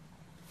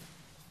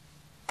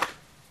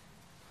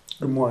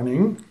Good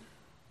morning.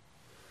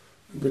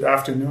 Good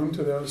afternoon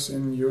to those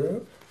in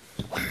Europe.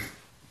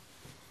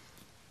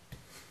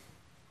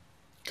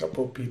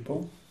 Couple of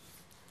people.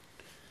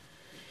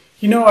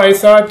 I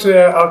thought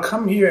I'll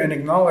come here and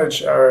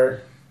acknowledge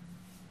our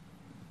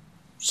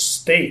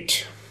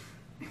state.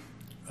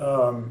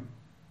 An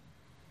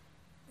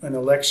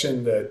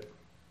election that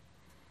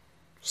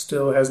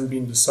still hasn't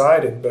been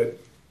decided, but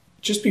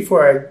just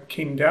before I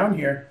came down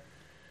here,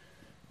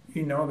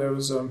 there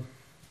was a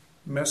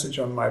message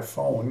on my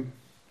phone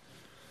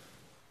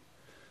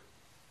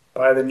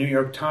by the New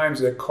York Times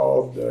that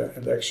called the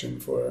election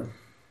for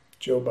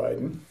Joe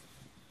Biden.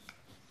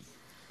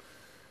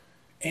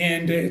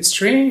 And it's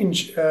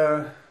strange.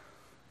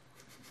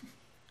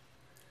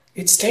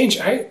 It's strange.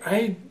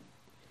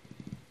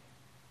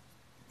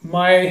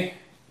 My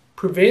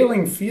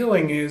predominant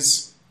feeling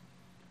is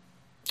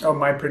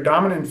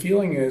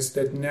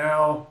that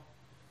now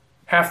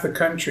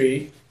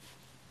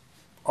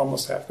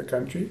almost half the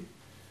country,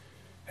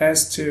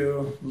 has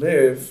to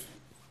live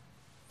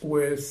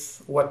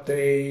with what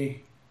they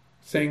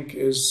think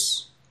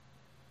is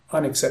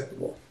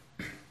unacceptable.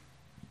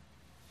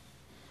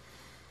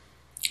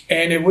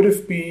 And it would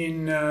have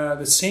been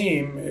the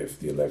same if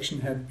the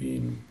election had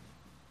been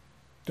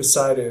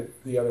decided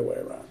the other way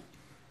around.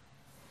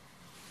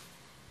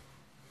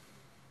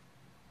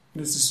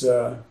 This is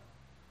a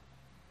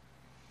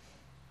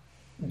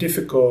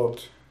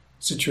difficult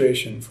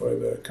situation for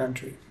the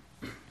country.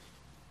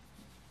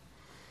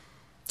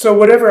 So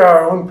whatever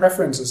our own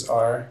preferences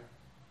are,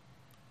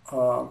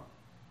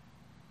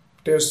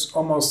 there's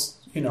almost,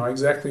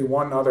 exactly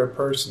one other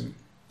person,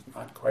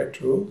 not quite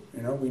true,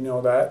 we know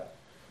that,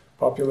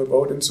 popular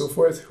vote and so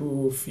forth,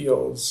 who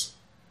feels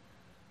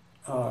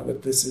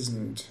that this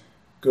isn't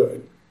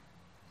good.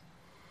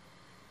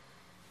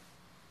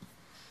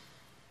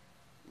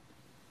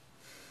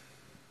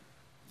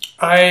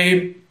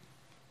 I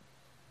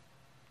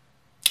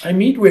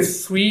meet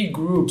with three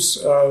groups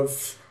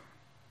of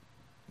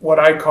what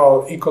I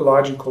call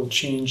ecological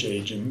change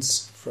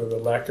agents, for the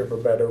lack of a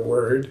better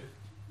word.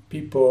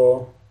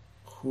 People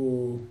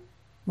who,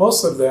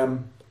 most of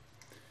them,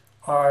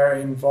 are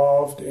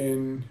involved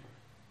in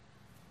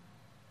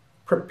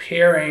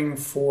preparing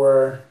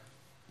for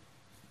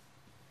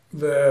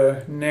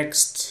the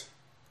next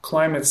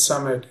climate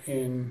summit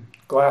in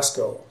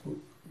Glasgow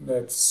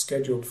that's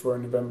scheduled for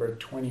November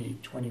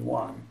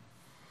 2021.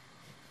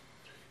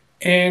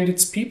 And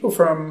it's people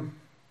from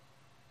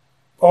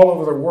all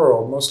over the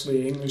world,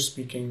 mostly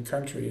English-speaking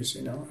countries,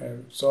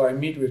 So I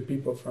meet with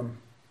people from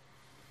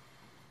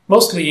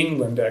mostly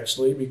England,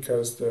 actually,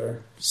 because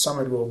the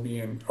summit will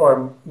be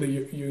or the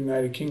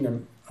United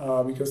Kingdom,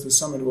 because the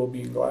summit will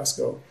be in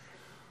Glasgow.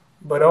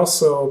 But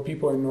also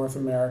people in North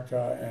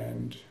America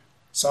and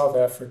South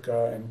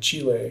Africa and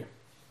Chile,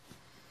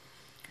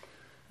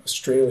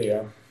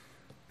 Australia.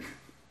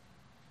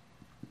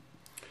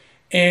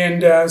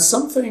 And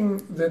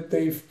something that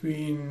they've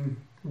been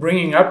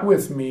bringing up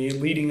with me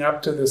leading up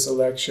to this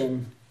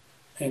election,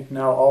 and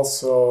now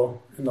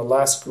also in the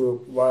last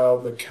group while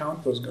the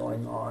count was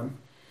going on,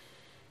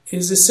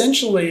 is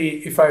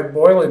essentially, if I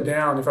boil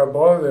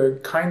the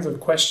kinds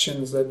of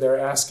questions that they're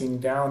asking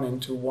down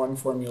into one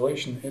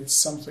formulation, it's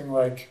something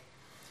like,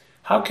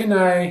 how can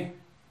I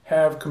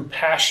have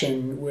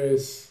compassion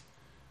with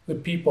the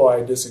people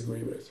I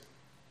disagree with?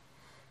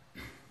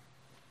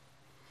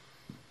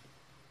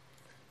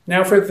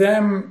 Now for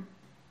them,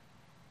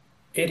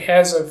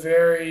 there's a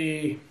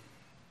very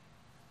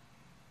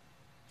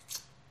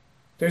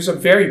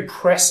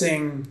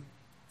pressing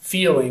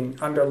feeling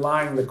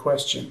underlying the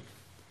question,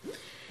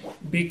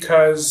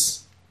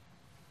 because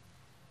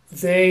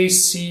they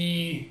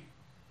see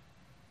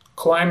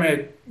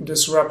climate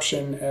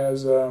disruption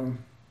as a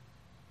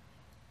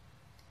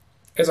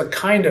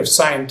kind of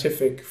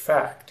scientific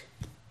fact.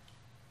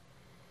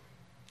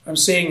 I'm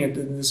saying it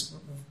in this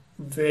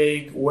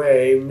vague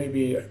way,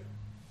 maybe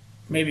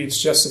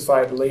it's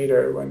justified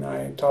later when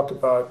I talk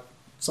about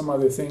some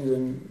other things.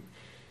 And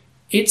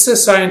it's a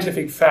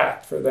scientific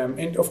fact for them.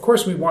 And of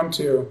course we want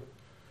to,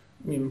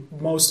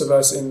 most of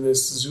us in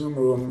this Zoom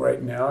room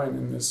right now and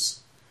in this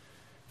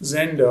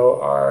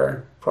Zendo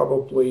are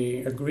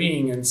probably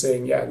agreeing and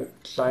saying, yeah,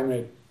 that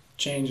climate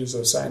change is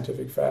a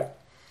scientific fact.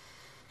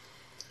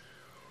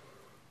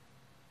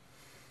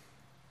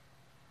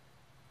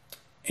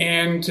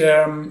 And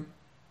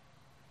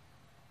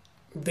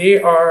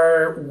they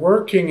are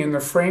working in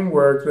the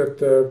framework that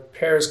the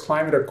Paris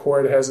Climate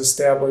Accord has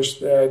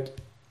established, that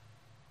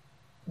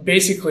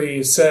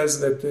basically says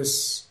that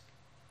these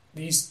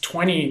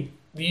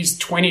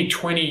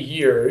 2020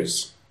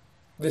 years,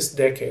 this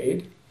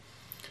decade,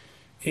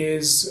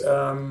 is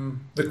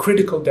the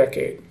critical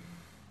decade.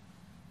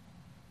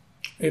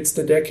 It's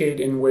the decade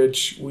in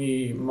which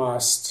we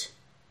must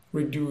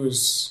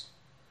reduce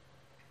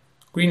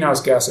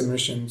greenhouse gas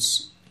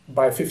emissions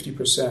by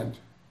 50%.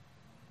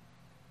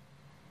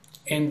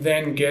 And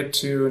then get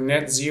to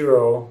net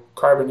zero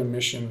carbon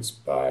emissions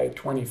by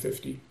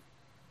 2050.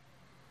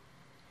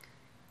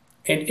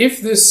 And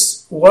if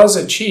this was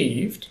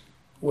achieved,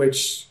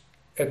 which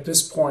at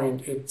this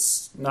point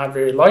it's not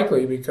very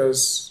likely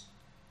because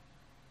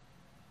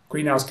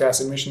greenhouse gas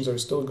emissions are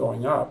still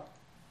going up.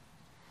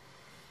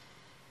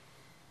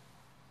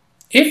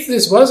 If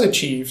this was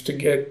achieved to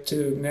get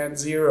to net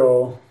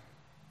zero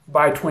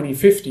by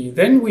 2050,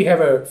 then we have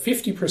a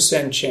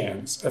 50%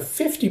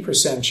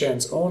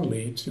 chance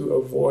only to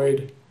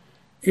avoid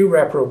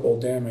irreparable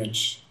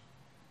damage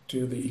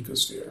to the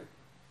ecosphere.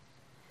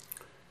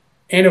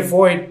 And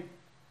avoid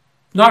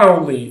not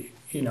only,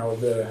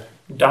 the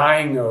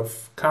dying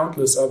of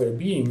countless other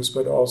beings,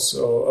 but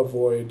also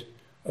avoid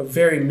a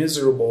very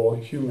miserable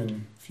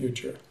human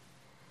future.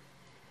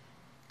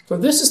 So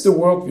this is the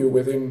worldview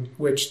within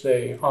which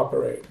they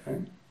operate,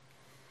 right?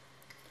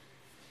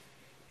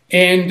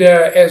 And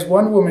as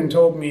one woman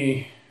told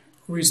me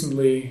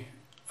recently,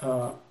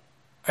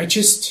 I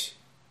just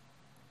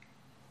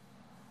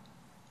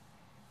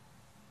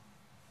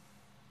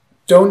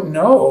don't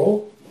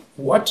know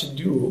what to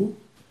do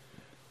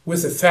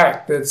with the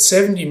fact that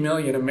 70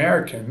 million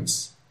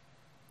Americans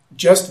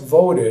just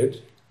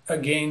voted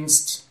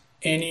against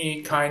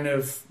any kind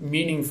of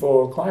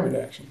meaningful climate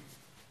action.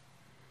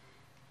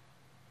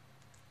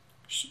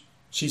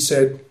 She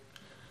said,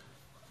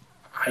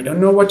 I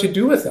don't know what to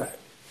do with that.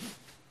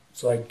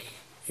 It's like,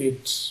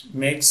 it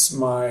makes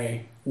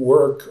my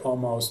work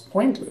almost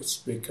pointless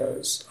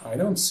because I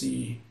don't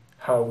see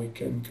how we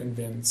can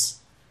convince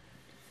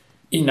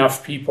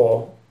enough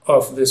people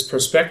of this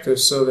perspective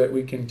so that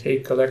we can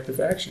take collective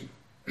action.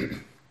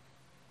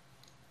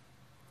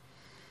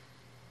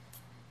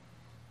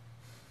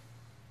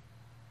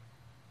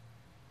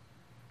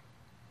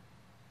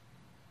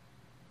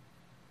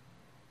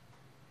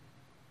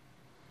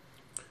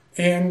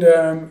 And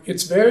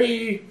it's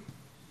very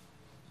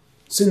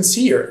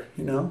sincere,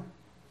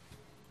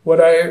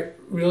 What I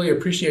really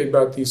appreciate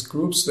about these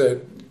groups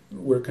that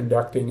we're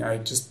conducting, I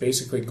just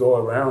basically go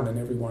around and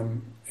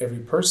every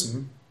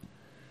person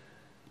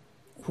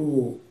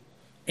who,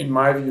 in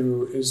my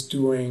view, is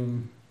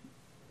doing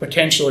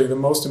potentially the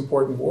most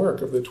important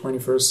work of the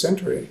 21st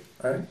century,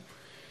 right,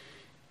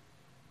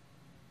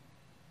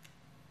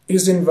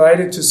 is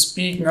invited to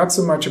speak not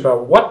so much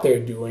about what they're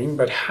doing,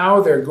 but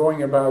how they're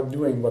going about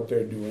doing what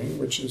they're doing,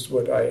 which is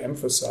what I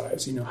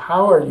emphasize.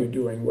 How are you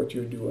doing what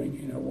you're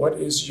doing? What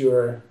is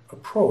your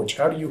approach?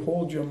 How do you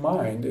hold your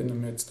mind in the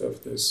midst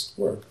of this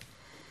work?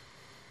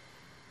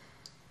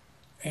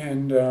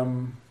 And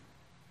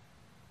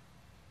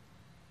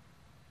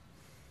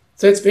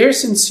so it's very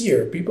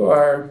sincere. People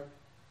are,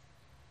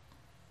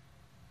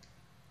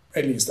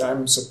 at least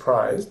I'm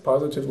surprised,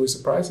 positively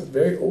surprised,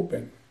 very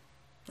open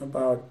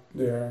about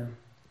their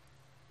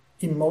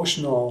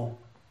emotional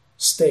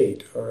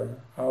state or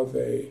how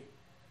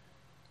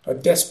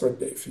desperate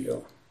they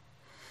feel,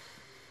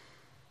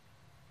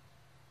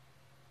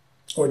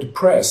 or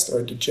depressed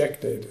or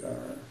dejected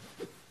or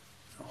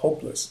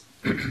hopeless.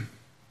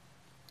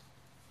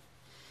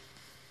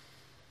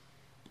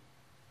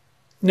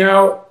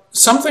 Now,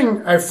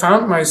 something I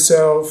found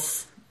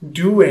myself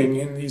doing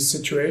in these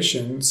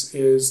situations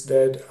is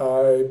that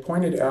I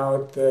pointed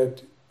out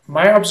that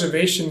my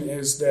observation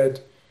is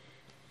that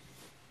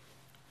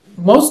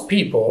most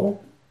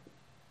people,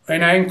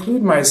 and I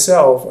include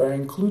myself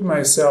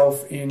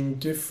in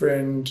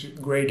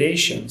different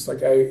gradations.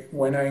 Like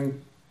when I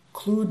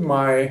include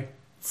my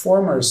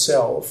former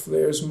self,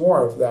 there's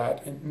more of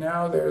that, and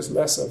now there's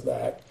less of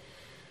that.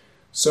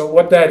 So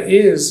what that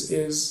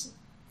is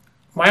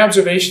my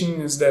observation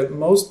is that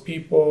most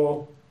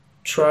people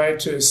try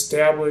to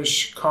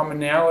establish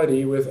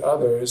commonality with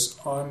others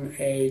on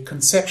a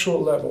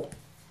conceptual level.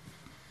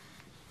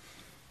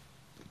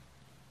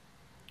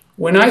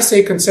 When I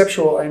say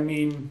conceptual, I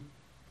mean,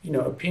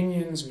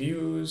 opinions,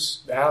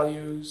 views,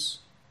 values,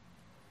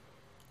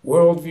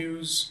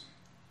 worldviews.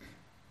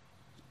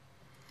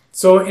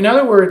 So in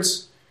other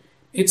words,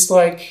 it's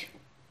like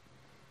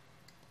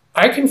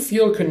I can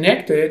feel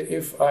connected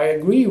if I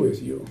agree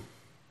with you.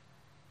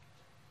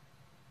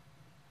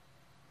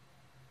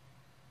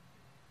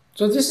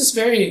 So this is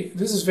very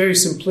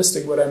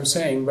simplistic what I'm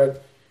saying,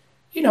 but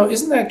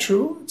isn't that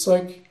true? It's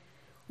like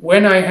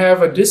when I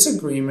have a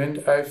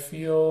disagreement, I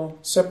feel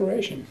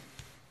separation.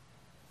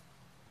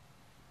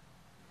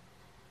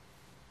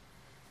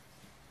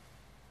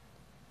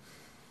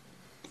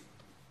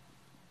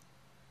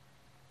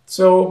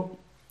 So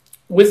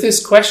with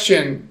this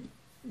question,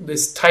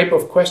 this type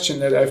of question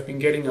that I've been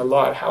getting a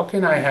lot, how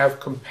can I have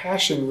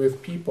compassion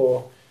with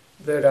people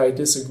that I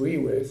disagree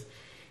with?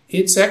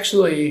 It's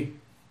actually,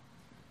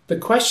 the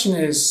question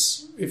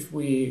is, if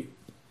we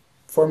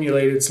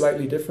formulate it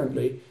slightly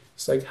differently,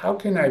 it's like, how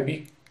can I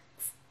be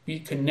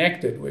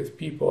connected with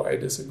people I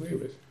disagree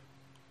with?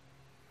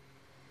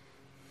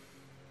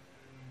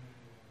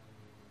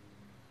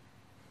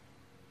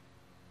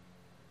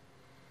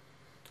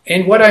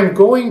 And what I'm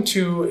going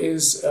to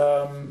is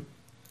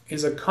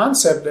a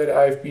concept that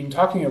I've been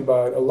talking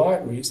about a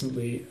lot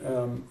recently,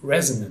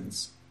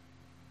 resonance.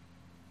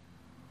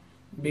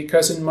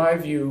 Because in my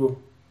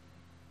view,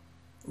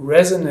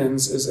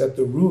 resonance is at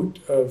the root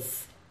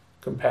of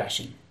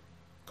compassion.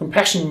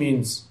 Compassion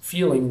means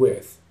feeling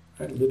with,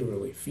 right?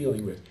 Literally,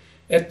 feeling with.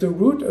 At the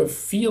root of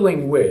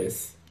feeling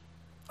with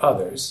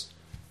others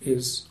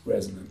is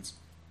resonance.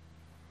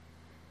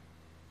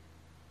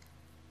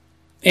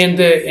 And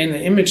the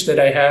image that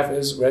I have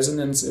is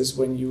resonance is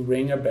when you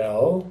ring a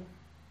bell.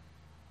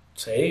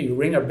 Say you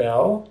ring a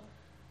bell,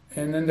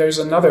 and then there's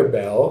another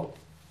bell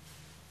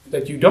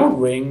that you don't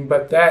ring,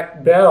 but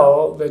that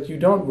bell that you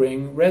don't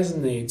ring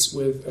resonates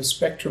with a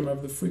spectrum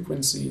of the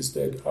frequencies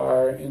that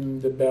are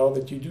in the bell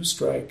that you do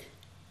strike.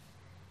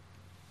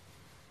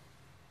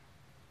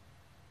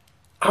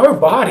 Our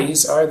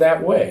bodies are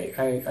that way.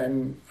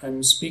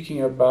 I'm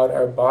speaking about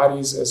our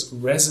bodies as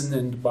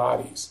resonant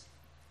bodies.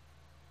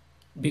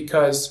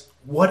 Because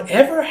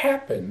whatever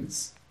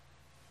happens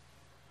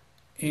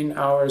in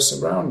our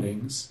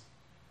surroundings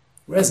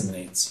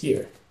resonates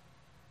here.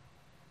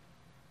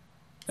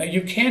 Now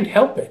you can't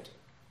help it.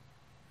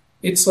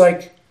 It's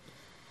like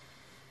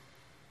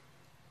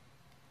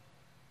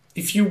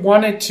if you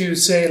wanted to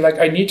say, like,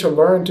 I need to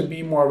learn to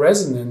be more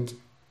resonant.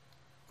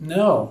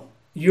 No,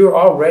 you're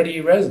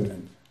already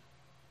resonant.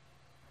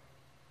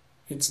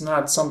 It's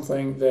not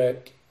something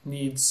that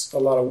needs a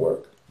lot of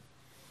work.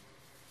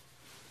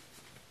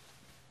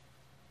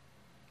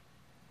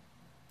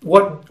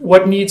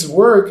 What needs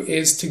work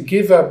is to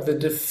give up the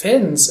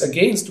defense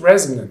against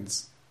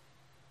resonance.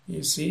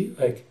 You see,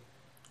 like,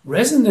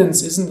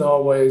 resonance isn't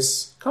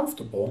always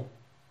comfortable.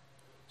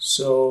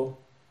 So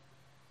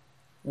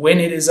when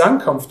it is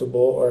uncomfortable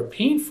or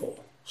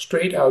painful,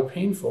 straight out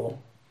painful,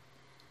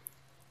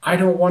 I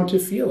don't want to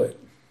feel it.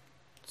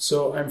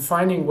 So I'm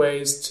finding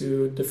ways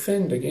to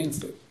defend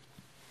against it.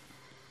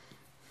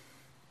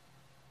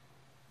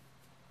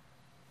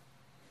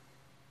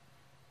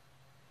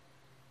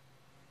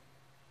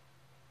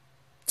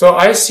 So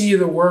I see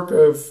the work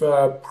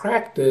of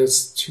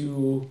practice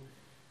to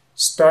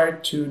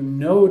start to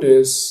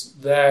notice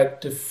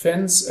that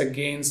defense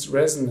against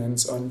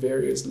resonance on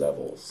various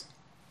levels.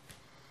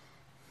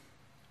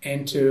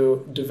 And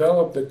to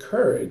develop the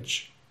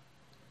courage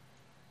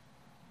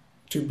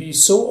to be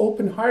so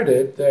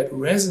open-hearted that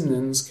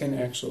resonance can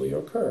actually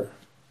occur.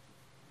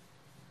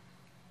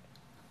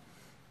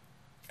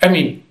 I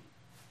mean,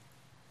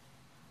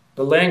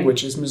 the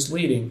language is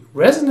misleading.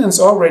 Resonance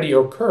already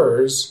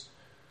occurs,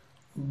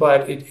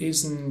 but it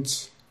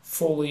isn't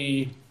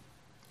fully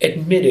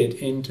admitted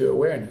into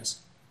awareness.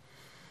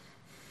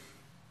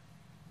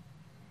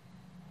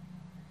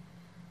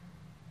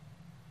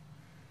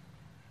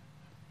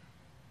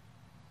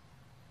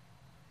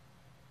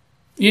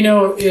 You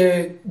know,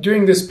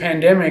 during this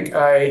pandemic,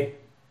 I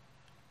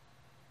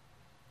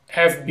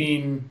have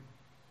been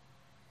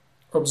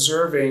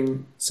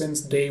observing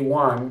since day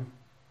one,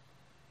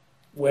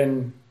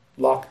 when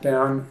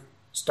lockdown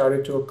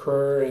started to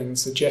occur and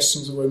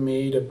suggestions were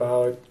made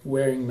about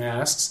wearing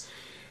masks,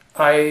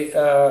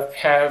 I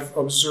have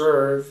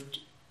observed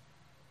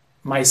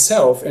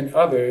myself and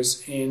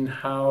others in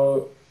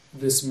how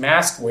this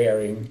mask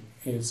wearing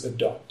is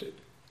adopted.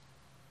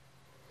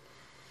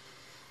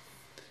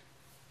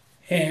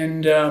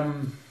 And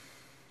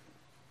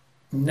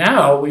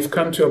now we've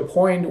come to a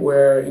point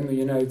where in the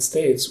United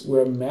States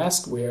where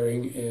mask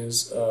wearing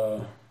is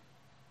a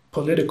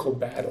political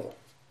battle.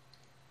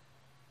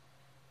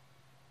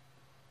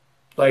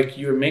 Like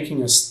you're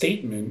making a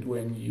statement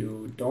when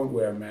you don't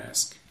wear a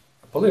mask,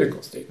 a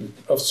political statement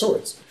of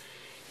sorts.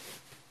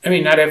 I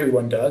mean, not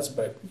everyone does,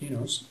 but you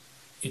know,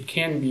 it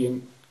can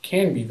be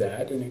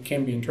that, and it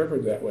can be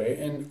interpreted that way.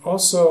 And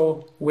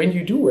also, when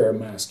you do wear a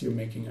mask, you're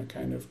making a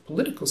kind of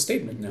political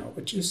statement now,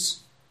 which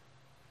is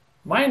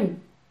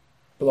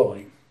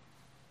mind-blowing.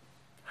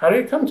 How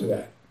did it come to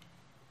that?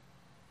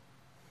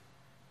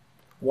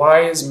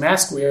 Why is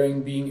mask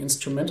wearing being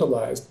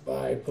instrumentalized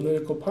by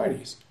political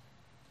parties?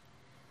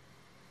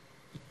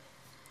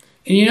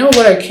 And you know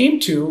what I came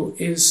to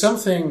is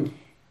something,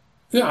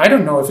 I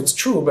don't know if it's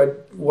true,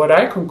 but what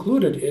I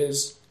concluded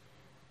is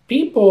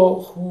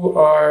people who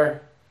are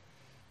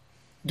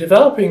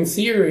developing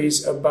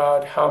theories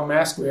about how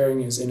mask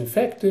wearing is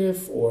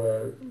ineffective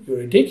or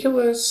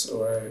ridiculous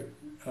or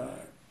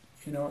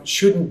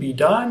shouldn't be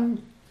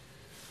done,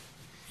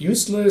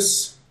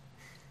 useless,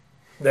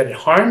 that it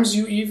harms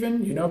you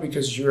even,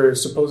 because you're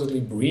supposedly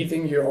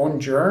breathing your own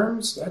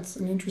germs. That's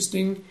an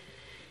interesting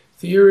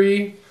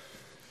theory.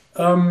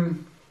 I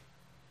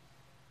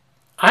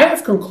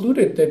have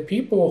concluded that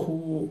people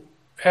who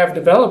have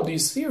developed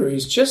these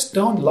theories just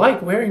don't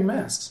like wearing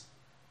masks,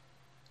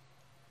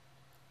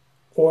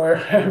 or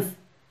have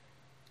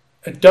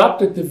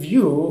adopted the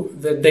view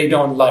that they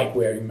don't like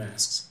wearing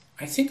masks.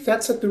 I think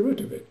that's at the root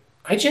of it.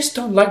 I just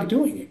don't like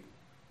doing it.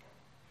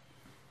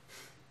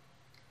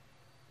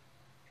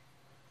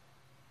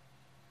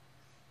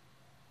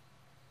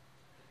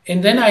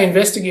 And then I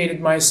investigated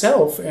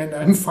myself, and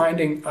I'm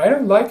finding I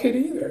don't like it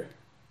either.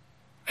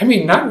 I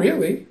mean, not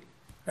really.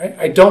 Right?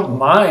 I don't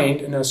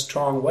mind in a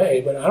strong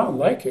way, but I don't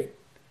like it.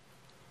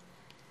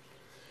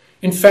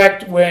 In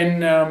fact,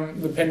 when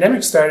the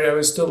pandemic started, I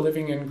was still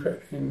living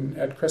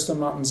at Crystal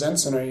Mountain Zen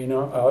Center,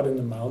 out in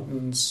the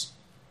mountains,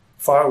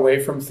 far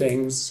away from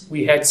things.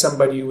 We had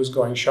somebody who was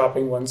going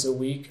shopping once a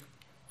week.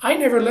 I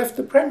never left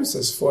the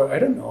premises for,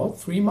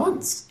 3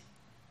 months.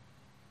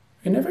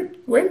 I never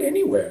went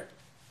anywhere.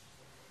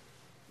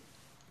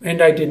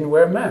 And I didn't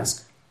wear a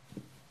mask.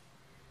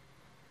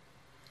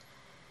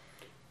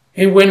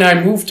 And when I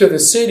moved to the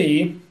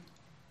city,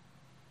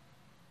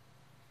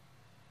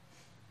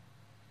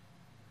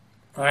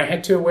 I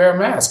had to wear a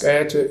mask. I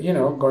had to,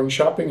 going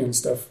shopping and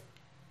stuff.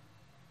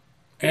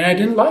 And I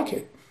didn't like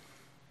it.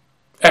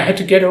 I had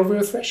to get over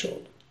a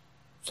threshold.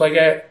 It's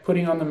like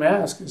putting on the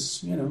mask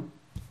is,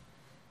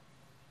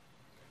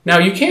 Now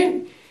you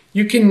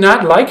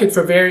cannot like it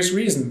for various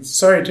reasons.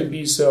 Sorry to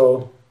be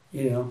so,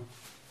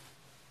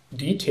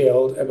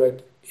 detailed,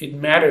 but it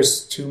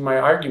matters to my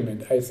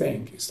argument, I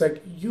think. It's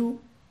like you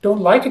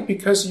don't like it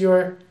because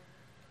your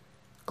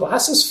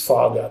glasses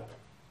fog up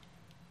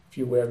if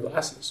you wear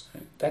glasses.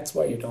 Right? That's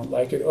why you don't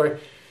like it. Or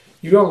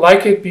you don't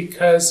like it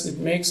because it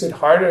makes it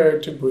harder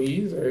to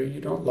breathe, or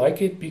you don't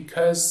like it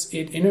because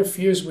it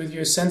interferes with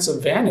your sense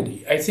of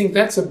vanity. I think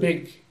that's a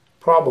big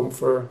problem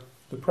for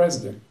the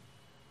president.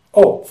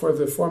 Oh, for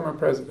the former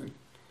president.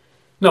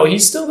 No,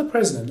 he's still the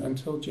president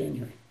until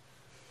January.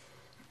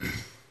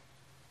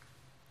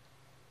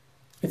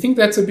 I think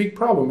that's a big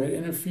problem. It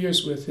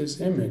interferes with his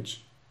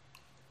image.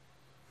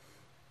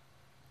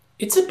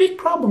 It's a big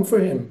problem for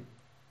him.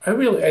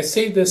 I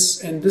say this,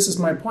 and this is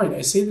my point,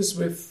 I say this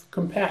with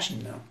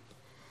compassion now.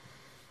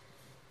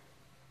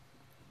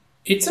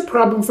 It's a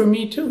problem for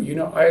me too.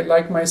 I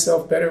like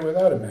myself better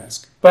without a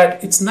mask.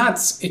 But it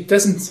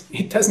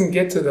doesn't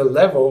get to the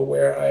level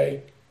where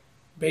I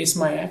base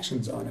my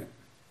actions on it.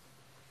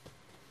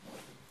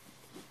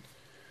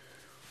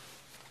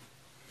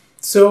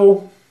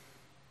 So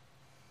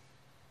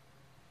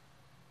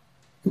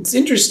it's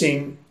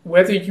interesting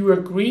whether you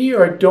agree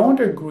or don't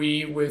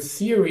agree with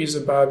theories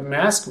about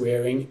mask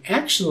wearing.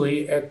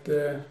 Actually, at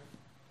the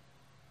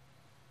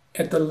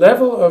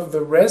level of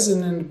the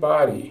resonant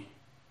body,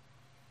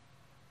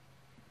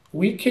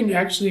 we can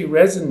actually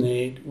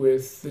resonate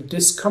with the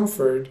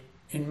discomfort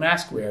in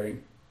mask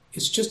wearing.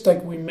 It's just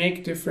like we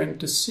make different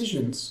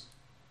decisions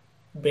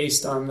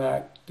based on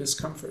that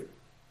discomfort.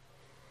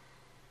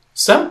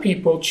 Some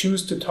people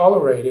choose to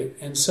tolerate it,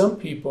 and some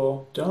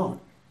people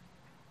don't.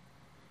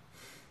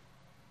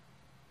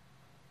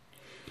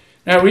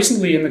 Now,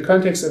 recently, in the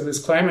context of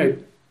this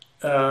climate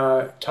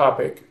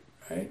topic,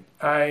 right,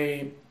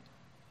 I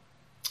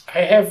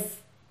have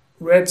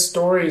read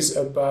stories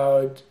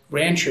about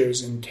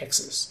ranchers in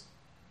Texas.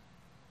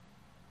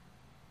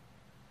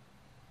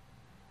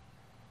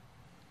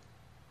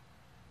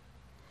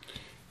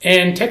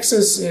 And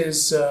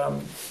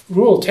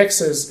rural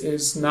Texas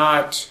is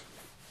not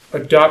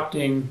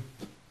adopting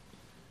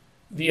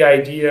the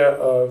idea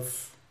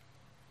of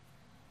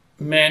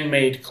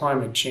man-made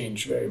climate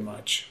change very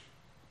much.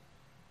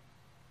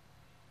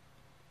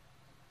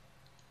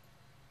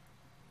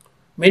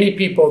 Many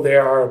people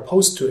there are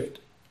opposed to it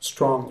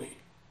strongly.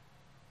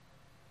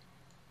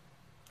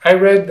 I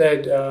read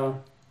that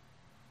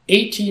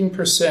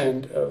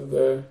 18% of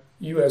the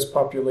U.S.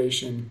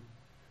 population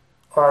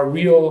are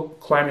real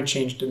climate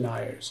change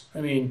deniers.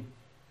 I mean,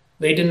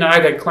 they deny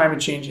that climate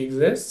change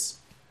exists,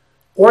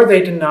 or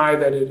they deny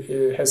that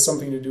it has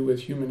something to do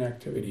with human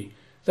activity.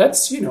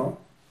 That's,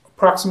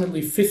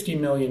 approximately 50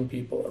 million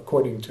people,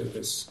 according to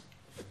this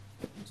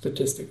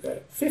statistic.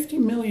 That 50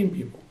 million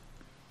people.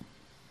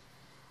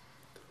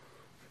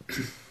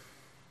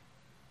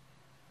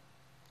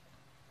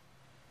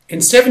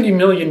 And 70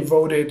 million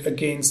voted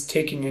against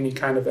taking any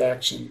kind of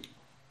action.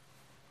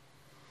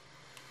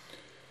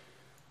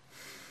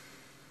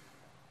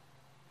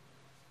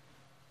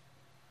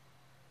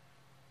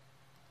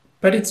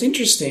 But it's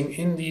interesting,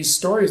 in these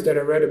stories that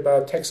I read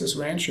about Texas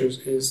ranchers,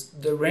 is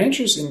the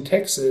ranchers in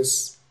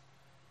Texas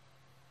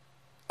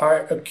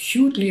are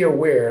acutely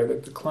aware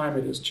that the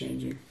climate is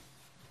changing.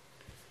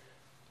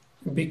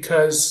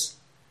 Because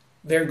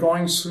they're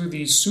going through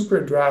these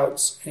super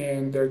droughts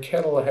and their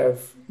cattle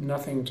have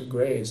nothing to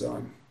graze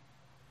on.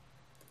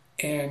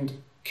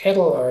 And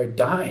cattle are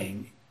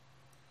dying,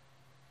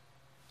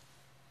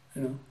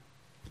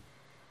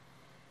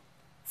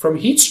 from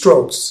heat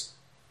strokes.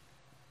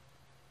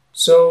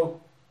 So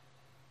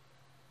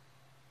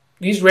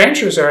these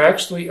ranchers are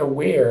actually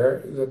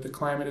aware that the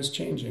climate is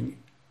changing.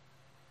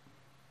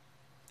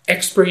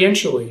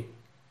 Experientially,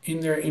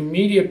 in their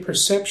immediate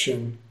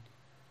perception,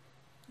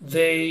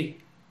 they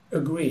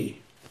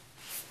agree.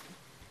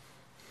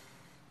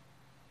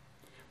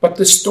 But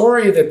the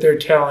story that they're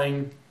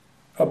telling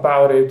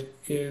about it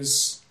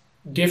is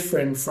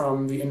different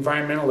from the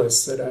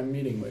environmentalists that I'm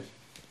meeting with.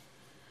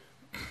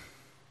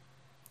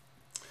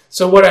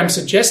 So what I'm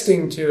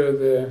suggesting to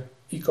the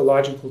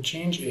ecological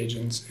change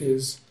agents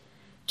is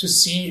to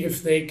see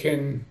if they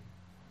can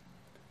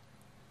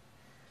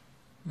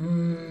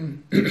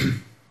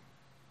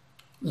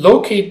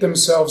locate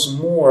themselves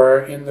more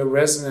in the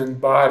resonant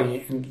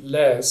body and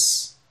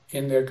less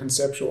in their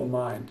conceptual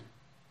mind.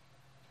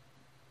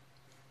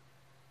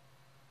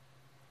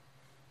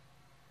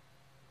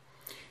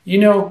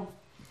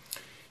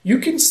 you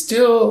can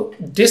still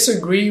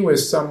disagree with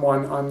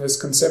someone on this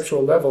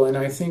conceptual level, and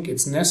I think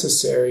it's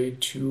necessary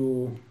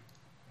to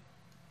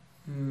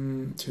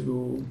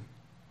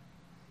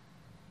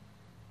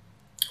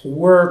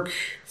work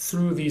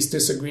through these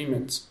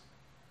disagreements.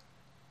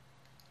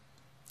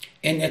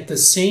 And at the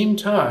same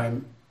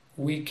time,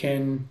 we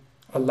can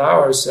allow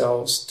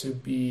ourselves to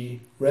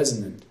be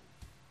resonant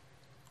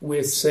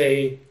with,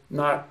 say,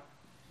 not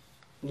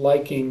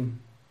liking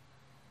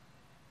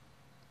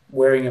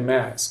wearing a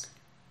mask,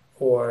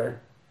 or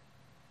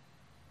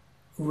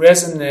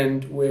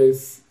resonant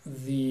with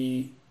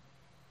the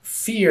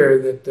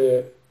fear that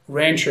the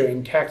rancher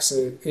in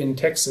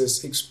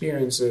Texas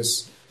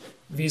experiences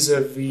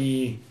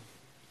vis-a-vis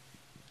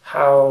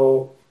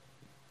how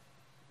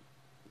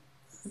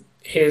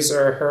his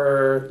or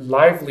her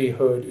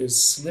livelihood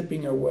is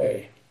slipping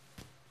away.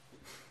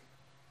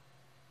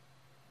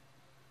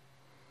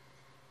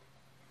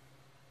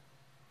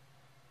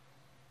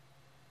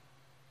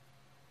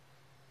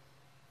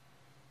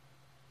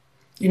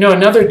 You know,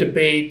 another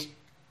debate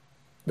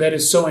that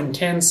is so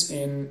intense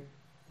in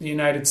the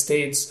United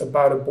States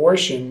about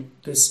abortion,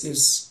 this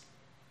is,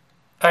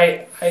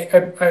 when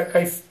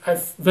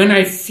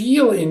I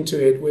feel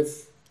into it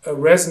with a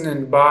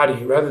resonant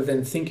body rather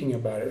than thinking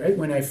about it, right?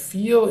 When I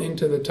feel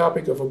into the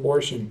topic of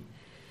abortion,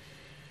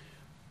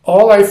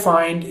 all I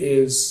find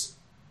is,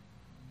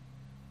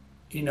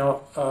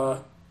 a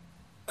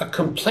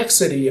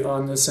complexity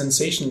on the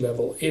sensation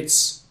level.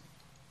 It's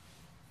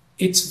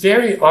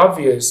very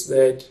obvious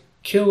that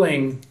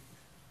killing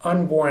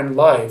unborn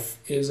life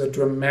is a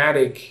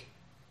dramatic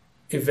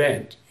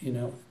event,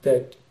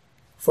 that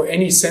for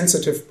any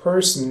sensitive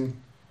person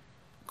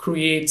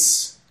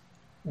creates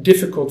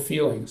difficult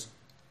feelings.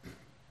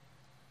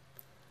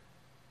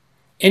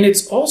 And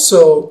it's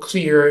also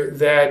clear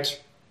that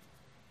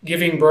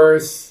giving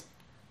birth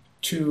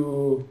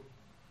to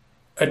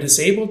a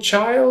disabled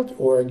child,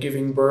 or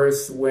giving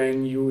birth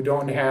when you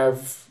don't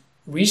have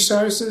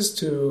resources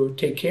to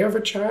take care of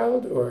a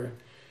child, or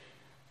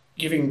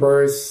giving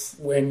birth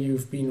when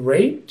you've been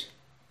raped,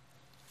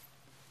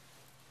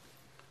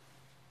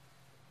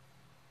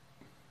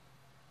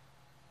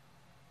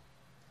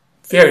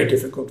 very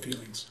difficult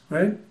feelings,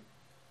 right?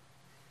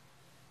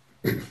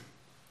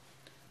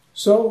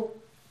 So,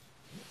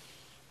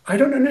 I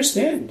don't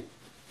understand.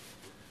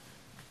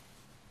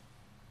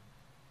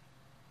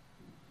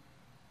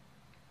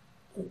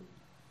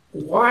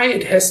 Why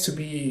it has to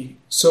be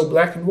so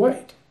black and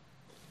white,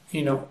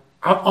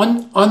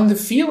 on the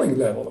feeling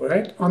level,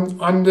 right?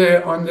 On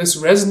this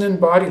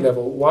resonant body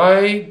level.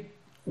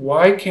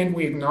 Why can't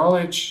we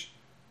acknowledge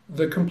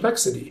the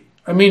complexity?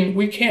 I mean,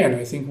 we can.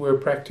 I think we're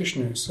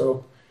practitioners.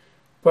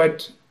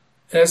 But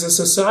as a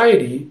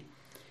society,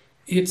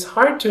 it's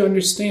hard to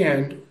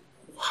understand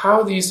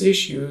how these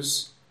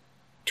issues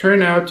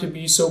turn out to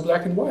be so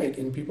black and white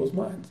in people's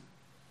minds.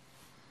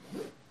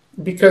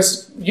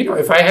 Because,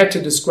 if I had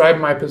to describe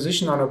my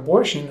position on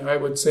abortion, I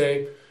would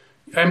say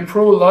I'm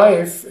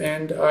pro-life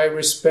and I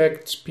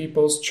respect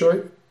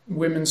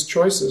women's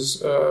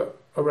choices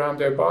around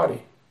their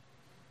body.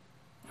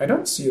 I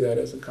don't see that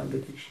as a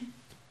contradiction.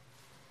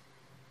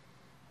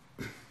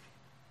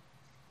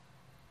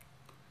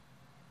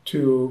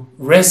 To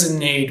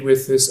resonate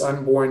with this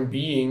unborn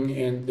being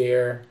and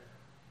their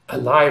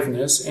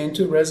aliveness, and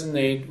to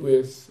resonate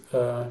with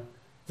the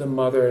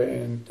mother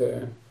and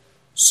the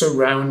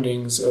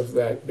surroundings of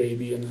that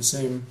baby in the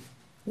same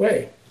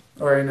way,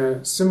 or in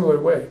a similar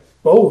way.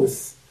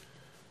 Both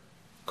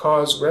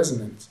cause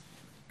resonance.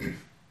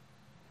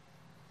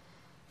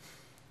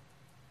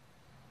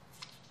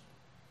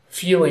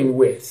 Feeling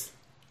with.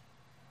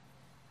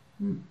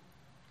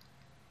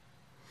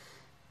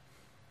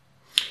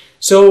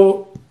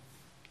 So,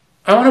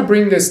 I want to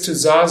bring this to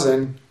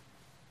Zazen.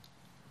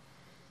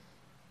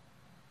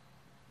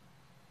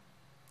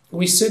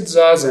 We sit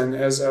Zazen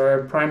as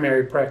our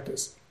primary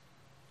practice.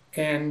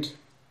 And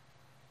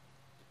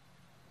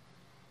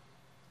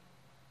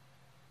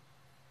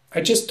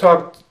I just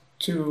talked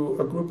to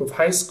a group of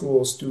high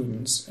school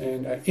students,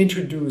 and I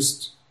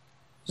introduced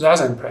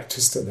Zazen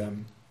practice to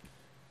them.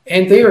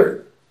 And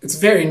it's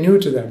very new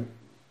to them.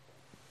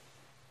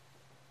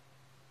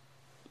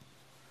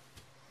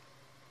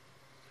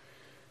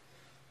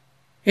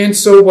 And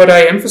so what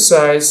I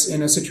emphasize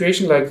in a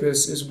situation like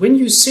this is, when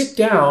you sit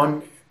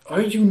down,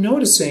 are you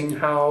noticing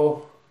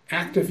how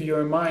active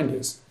your mind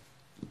is?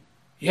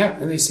 Yeah,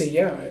 and they say,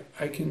 yeah,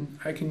 I can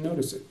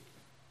notice it.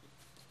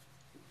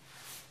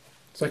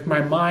 It's like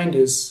my mind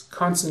is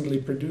constantly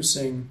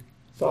producing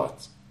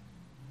thoughts.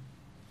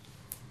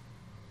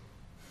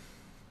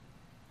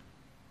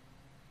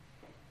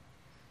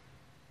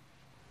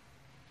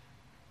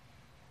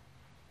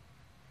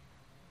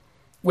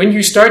 When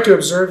you start to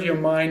observe your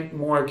mind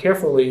more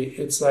carefully,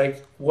 it's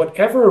like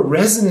whatever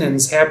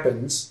resonance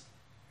happens,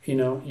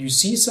 you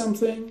see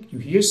something, you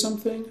hear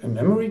something, a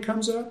memory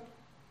comes up,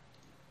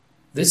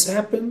 this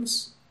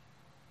happens.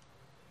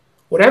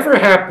 Whatever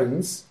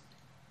happens,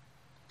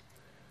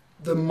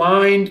 the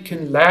mind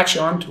can latch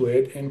onto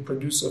it and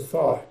produce a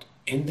thought.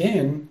 And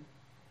then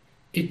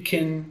it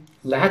can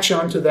latch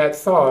onto that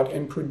thought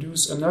and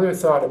produce another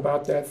thought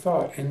about that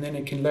thought, and then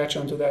it can latch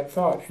onto that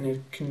thought and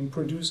it can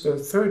produce a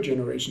third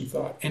generation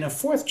thought and a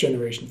fourth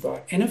generation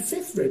thought and a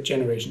fifth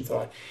generation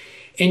thought,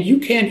 and you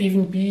can't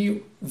even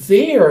be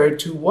there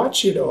to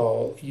watch it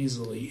all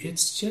easily.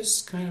 It's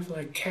just kind of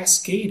like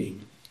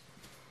cascading.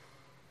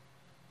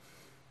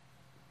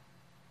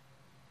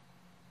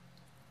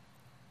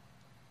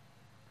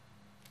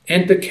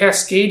 And the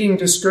cascading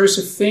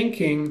discursive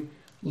thinking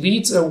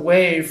leads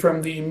away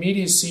from the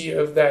immediacy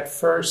of that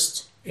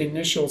first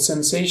initial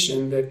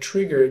sensation that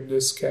triggered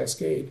this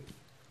cascade.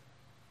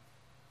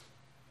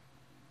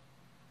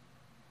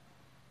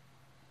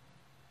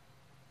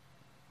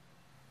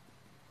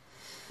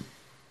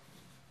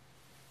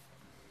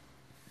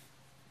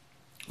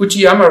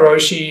 Uchiyama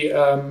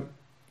Roshi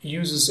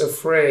uses a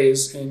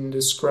phrase in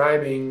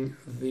describing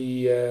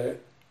the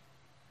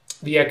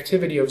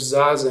activity of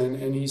zazen,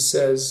 and he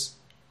says,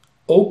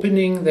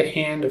 opening the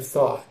hand of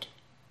thought.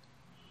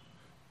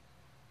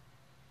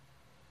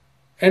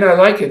 And I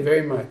like it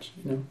very much,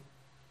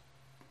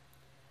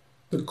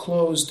 the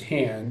closed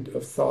hand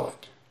of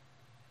thought.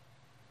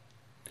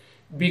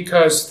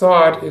 Because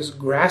thought is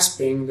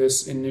grasping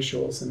this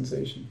initial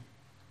sensation.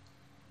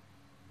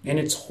 And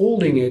it's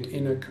holding it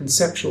in a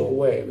conceptual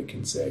way, we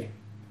can say.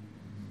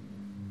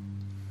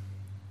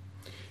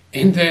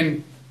 And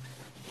then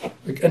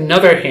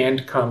another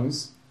hand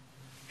comes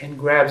and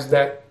grabs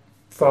that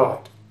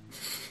thought.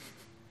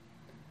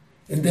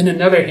 And then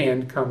another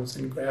hand comes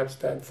and grabs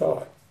that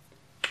thought.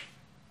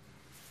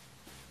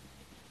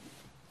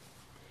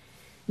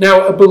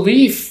 Now, a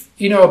belief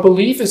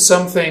is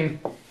something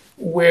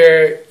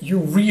where you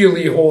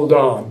really hold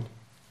on.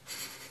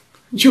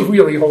 You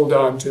really hold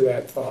on to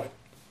that thought.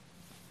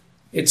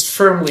 It's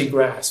firmly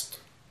grasped.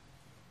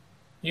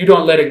 You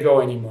don't let it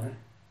go anymore.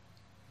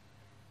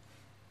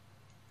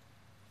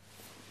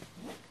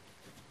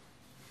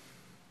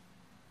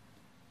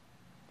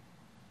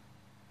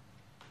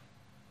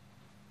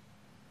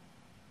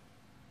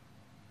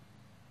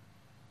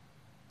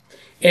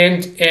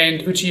 And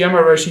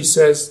Uchiyama Roshi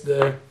says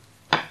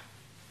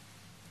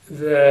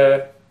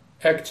the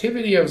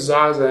activity of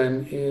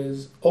zazen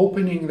is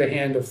opening the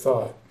hand of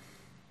thought.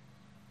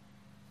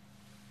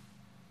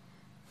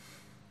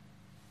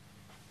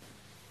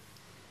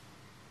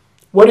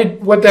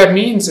 What that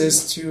means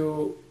is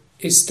to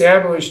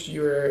establish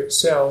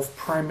yourself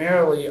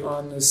primarily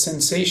on the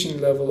sensation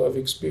level of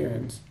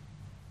experience.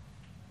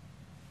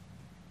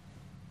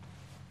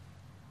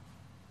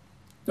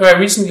 I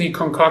recently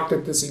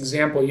concocted this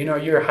example.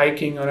 You're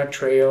hiking on a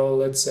trail,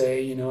 let's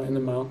say, in the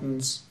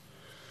mountains.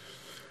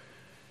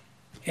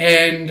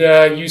 And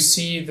you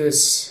see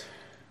this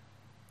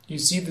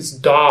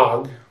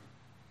dog.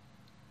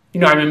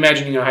 I'm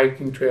imagining a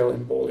hiking trail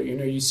in Boulder.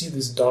 You see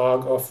this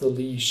dog off the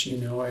leash,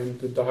 and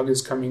the dog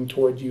is coming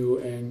toward you,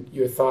 and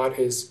your thought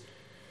is,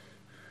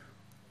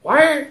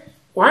 why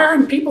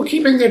aren't people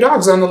keeping their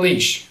dogs on the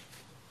leash?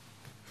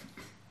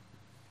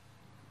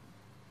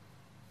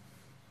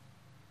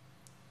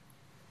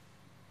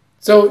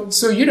 So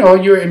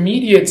your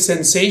immediate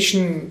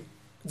sensation,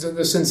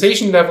 the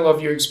sensation level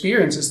of your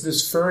experience is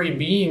this furry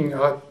being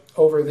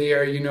over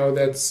there,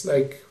 that's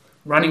like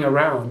running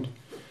around.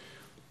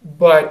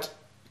 But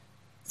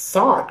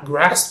thought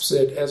grasps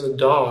it as a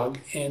dog,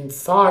 and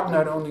thought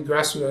not only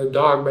grasps it as a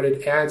dog, but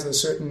it adds a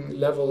certain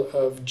level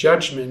of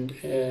judgment,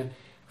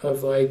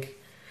 of like,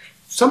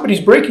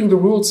 somebody's breaking the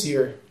rules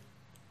here.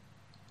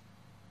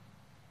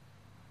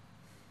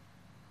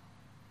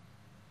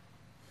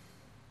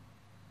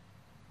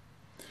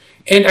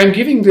 And I'm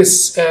giving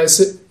this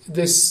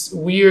this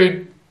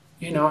weird,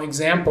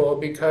 example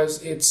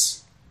because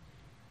it's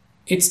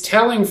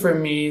telling for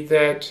me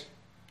that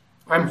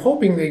I'm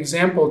hoping the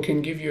example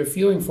can give you a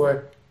feeling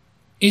for,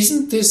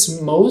 isn't this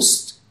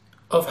most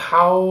of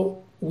how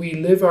we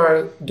live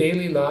our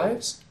daily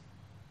lives?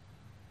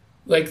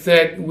 Like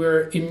that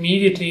we're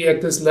immediately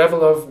at this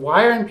level of,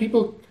 why aren't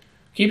people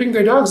keeping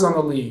their dogs on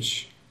the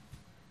leash?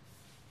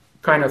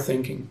 Kind of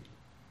thinking.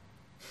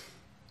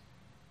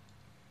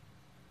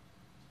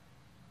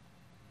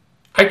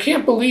 I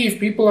can't believe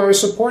people are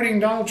supporting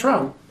Donald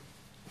Trump.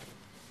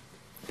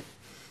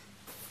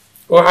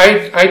 Well,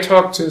 I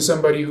talked to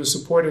somebody who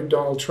supported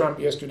Donald Trump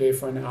yesterday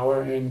for an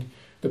hour, and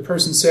the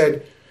person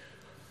said,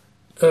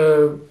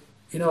 Michelle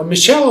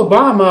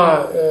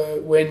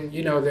Obama, when,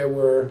 there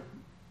were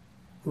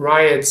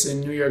riots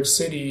in New York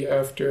City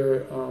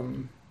after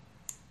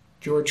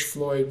George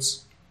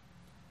Floyd's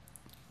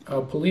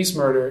police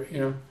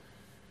murder,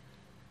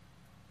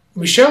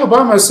 Michelle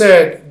Obama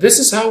said, this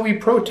is how we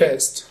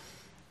protest.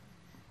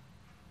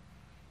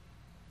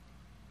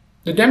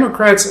 The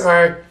Democrats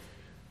are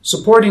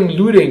supporting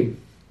looting.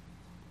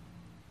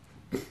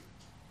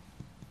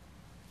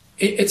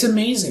 It's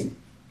amazing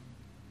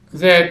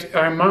that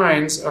our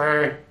minds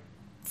are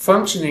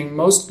functioning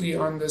mostly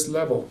on this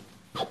level.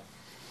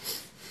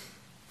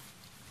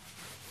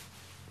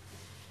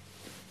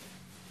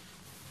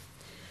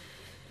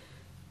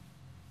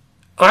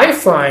 I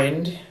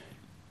find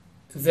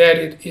that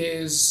it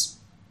is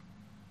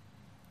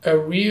a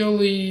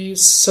really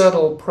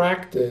subtle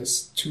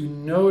practice to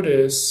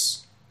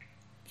notice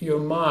your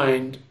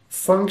mind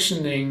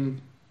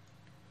functioning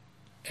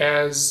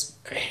as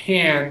a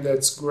hand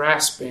that's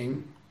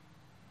grasping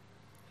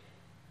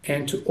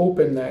and to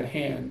open that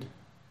hand.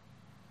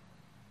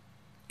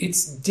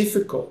 It's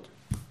difficult.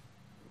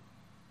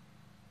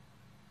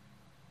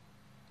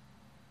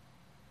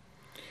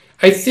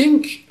 I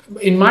think,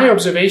 in my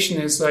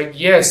observation, is like,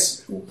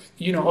 yes,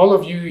 all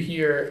of you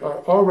here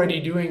are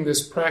already doing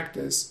this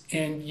practice,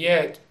 and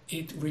yet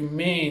it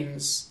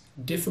remains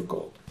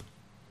difficult.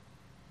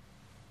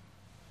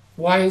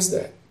 Why is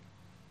that?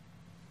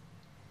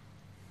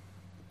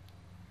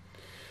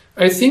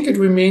 I think it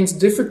remains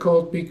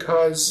difficult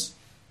because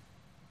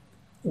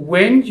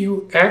when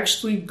you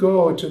actually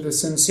go to the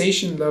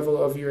sensation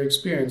level of your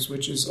experience,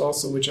 which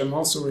I'm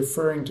also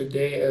referring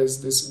today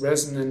as this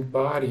resonant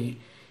body,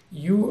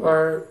 you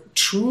are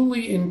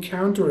truly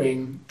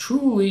encountering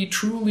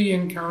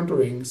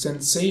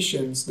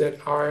sensations that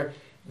are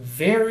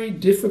very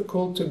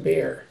difficult to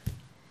bear.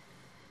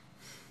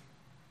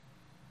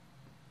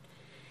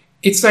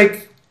 It's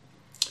like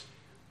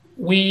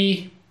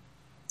we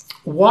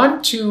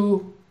want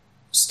to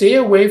stay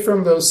away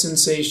from those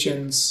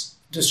sensations,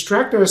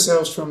 distract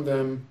ourselves from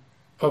them,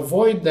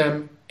 avoid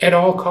them at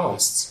all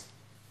costs.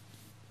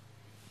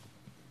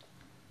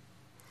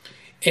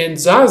 And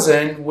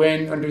Zazen,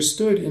 when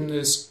understood in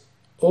this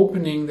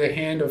opening the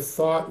hand of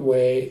thought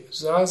way,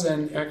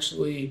 Zazen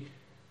actually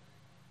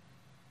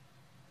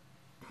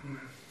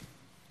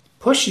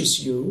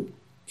pushes you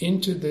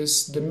into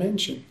this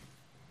dimension.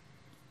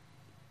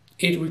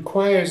 It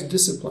requires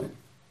discipline,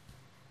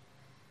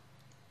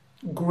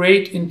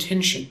 great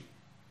intention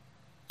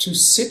to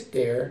sit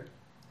there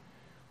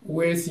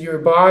with your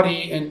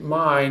body and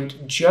mind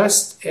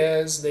just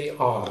as they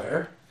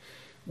are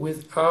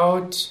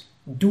without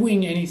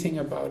doing anything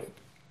about it.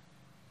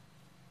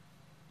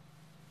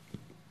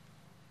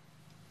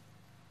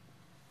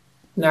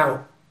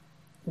 Now,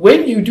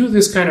 when you do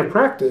this kind of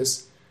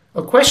practice,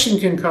 a question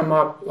can come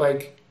up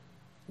like,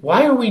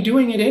 why are we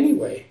doing it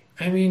anyway?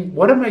 I mean,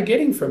 what am I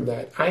getting from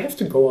that? I have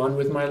to go on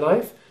with my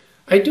life.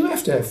 I do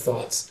have to have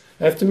thoughts.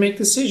 I have to make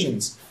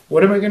decisions.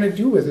 What am I going to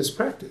do with this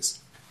practice?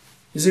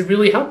 Is it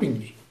really helping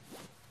me?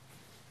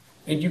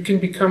 And you can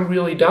become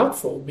really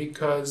doubtful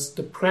because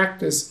the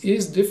practice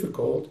is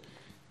difficult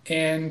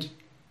and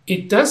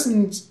it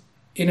doesn't,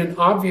 in an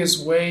obvious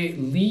way,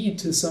 lead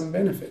to some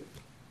benefit.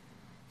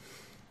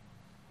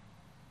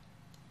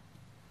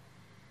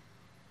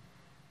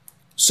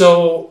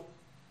 So,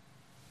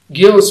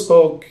 Gil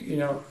spoke,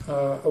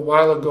 a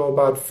while ago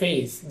about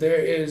faith.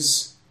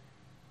 There's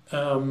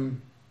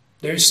some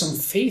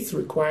faith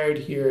required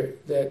here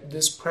that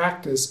this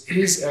practice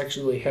is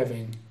actually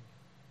having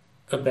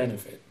a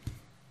benefit,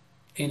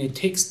 and it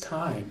takes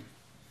time.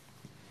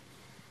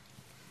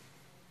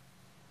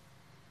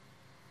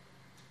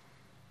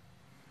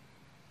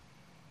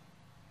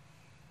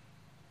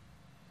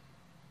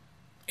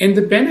 And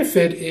the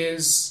benefit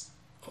is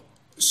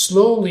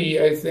slowly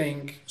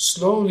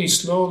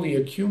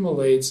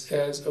accumulates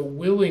as a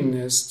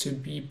willingness to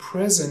be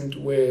present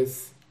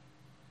with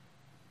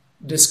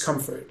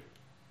discomfort.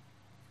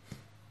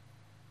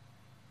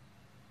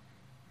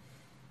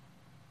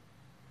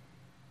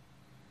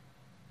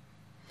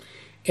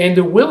 And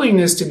the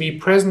willingness to be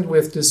present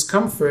with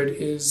discomfort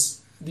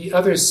is the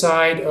other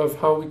side of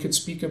how we could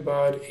speak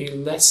about a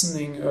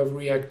lessening of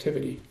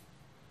reactivity.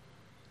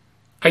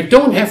 I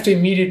don't have to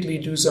immediately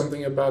do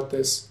something about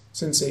this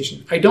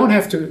sensation. I don't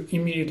have to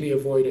immediately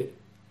avoid it.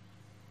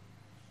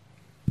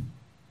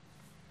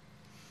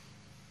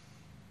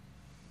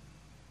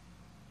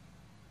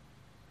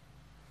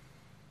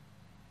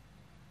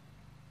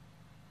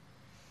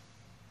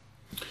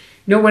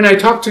 When I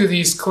talk to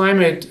these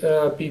climate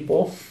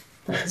people,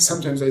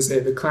 sometimes I say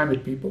the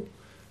climate people,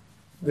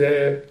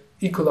 the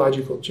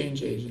ecological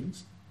change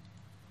agents,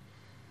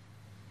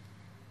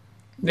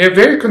 they're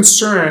very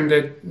concerned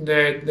that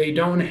they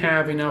don't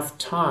have enough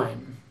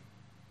time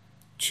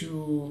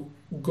to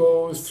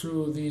go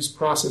through these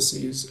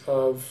processes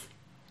of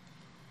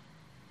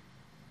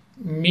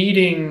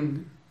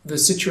meeting the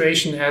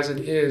situation as it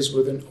is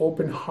with an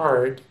open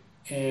heart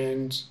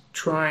and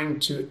trying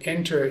to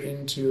enter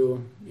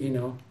into,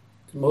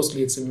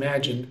 mostly it's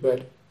imagined,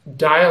 but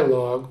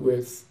dialogue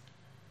with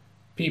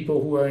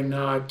people who are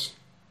not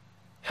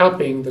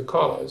helping the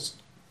cause,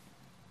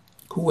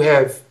 who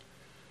have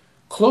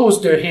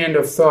closed their hand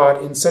of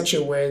thought in such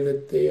a way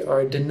that they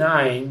are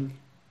denying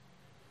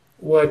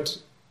what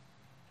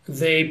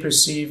they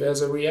perceive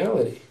as a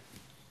reality.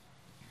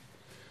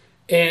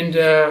 And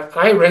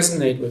I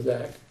resonate with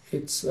that.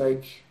 It's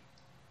like,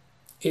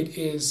 it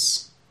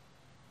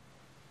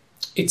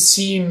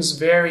seems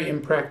very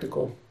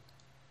impractical.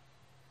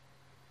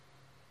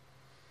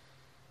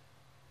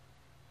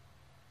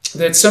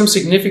 That some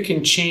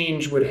significant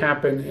change would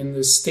happen in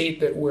the state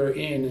that we're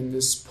in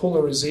this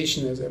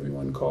polarization, as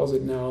everyone calls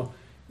it now,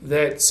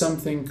 that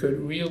something could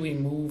really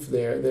move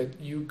there,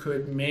 that you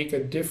could make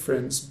a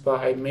difference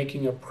by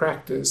making a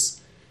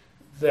practice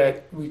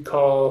that we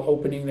call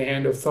opening the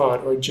hand of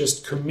thought, or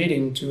just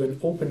committing to an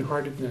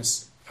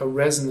open-heartedness, a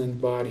resonant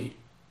body.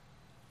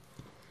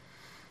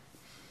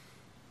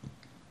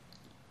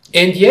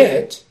 And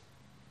yet,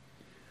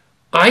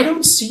 I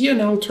don't see an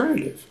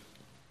alternative.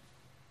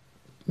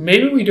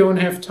 Maybe we don't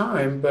have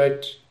time,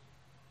 but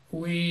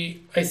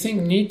we, I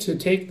think, need to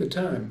take the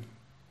time.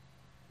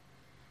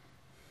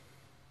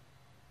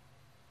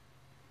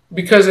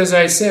 Because as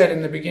I said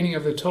in the beginning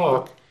of the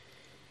talk,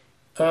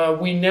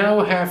 we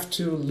now have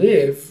to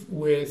live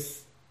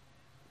with,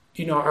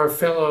 our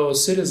fellow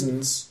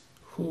citizens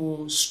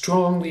who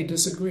strongly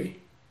disagree.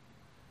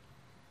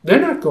 They're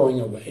not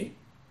going away.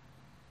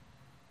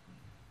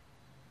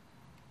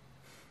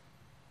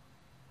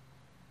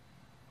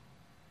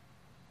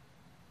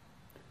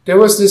 There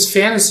was this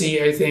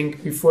fantasy, I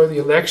think, before the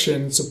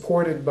election,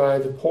 supported by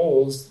the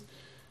polls,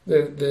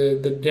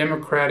 the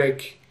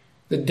Democratic,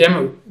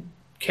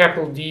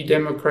 capital D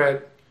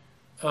Democrat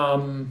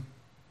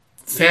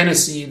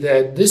fantasy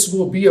that this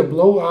will be a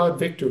blowout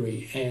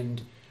victory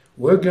and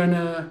we're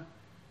gonna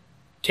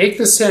take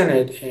the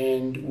Senate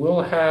and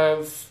we'll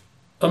have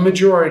a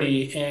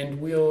majority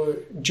and we're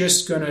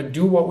just gonna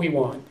do what we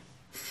want.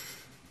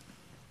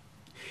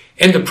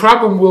 And the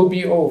problem will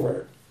be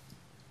over.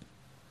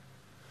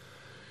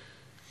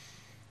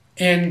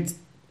 And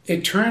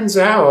it turns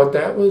out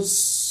that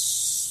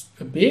was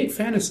a big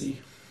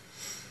fantasy.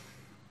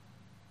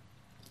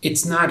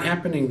 It's not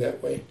happening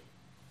that way.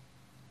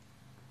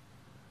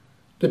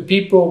 The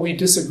people we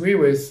disagree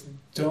with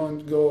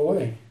don't go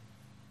away.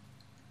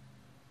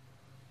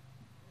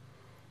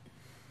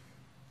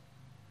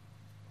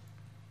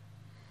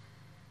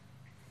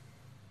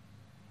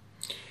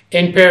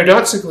 And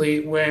paradoxically,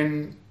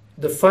 when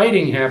the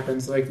fighting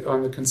happens, like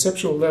on the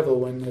conceptual level,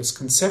 when this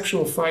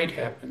conceptual fight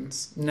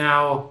happens,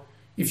 now,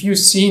 if you've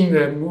seen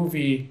the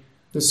movie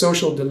The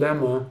Social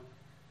Dilemma,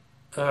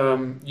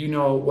 you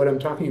know what I'm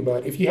talking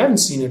about. If you haven't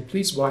seen it,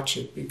 please watch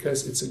it,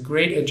 because it's a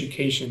great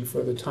education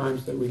for the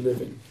times that we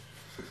live in.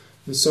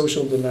 The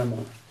Social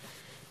Dilemma.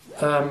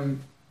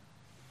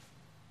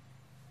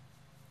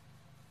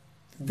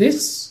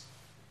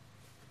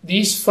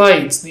 These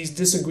fights, these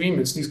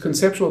disagreements, these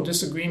conceptual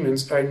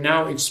disagreements are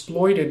now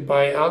exploited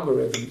by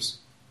algorithms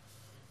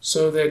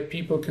so that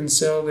people can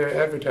sell their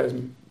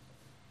advertisement.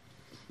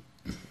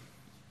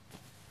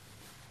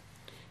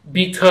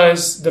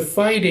 Because the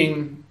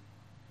fighting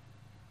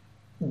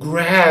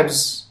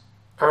grabs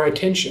our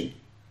attention,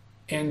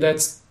 and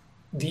that's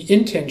the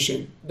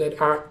intention,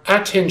 that our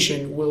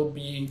attention will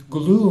be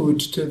glued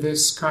to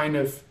this kind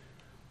of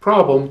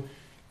problem,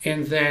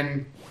 and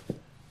then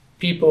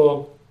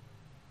people,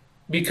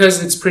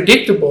 because it's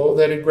predictable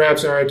that it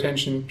grabs our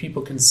attention,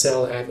 people can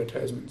sell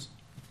advertisements.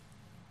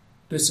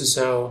 This is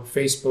how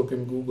Facebook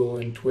and Google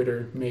and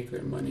Twitter make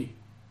their money.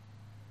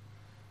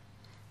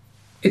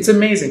 It's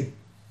amazing.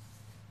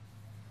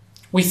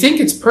 We think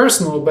it's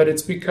personal, but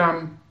it's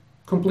become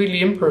completely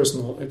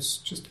impersonal. It's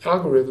just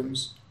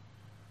algorithms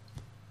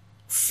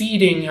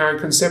feeding our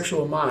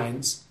conceptual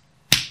minds.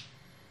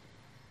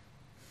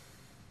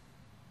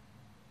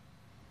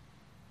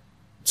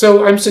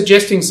 So I'm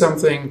suggesting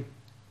something,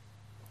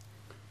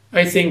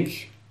 I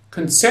think,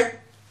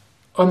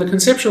 on the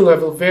conceptual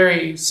level,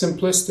 very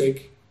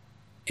simplistic,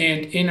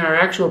 and in our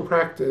actual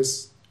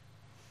practice,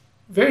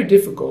 very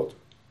difficult.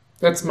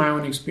 That's my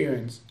own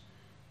experience.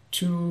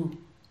 To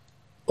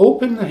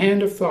open the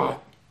hand of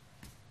thought,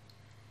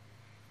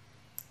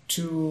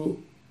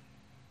 to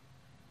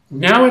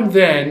now and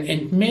then,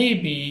 and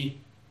maybe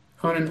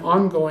on an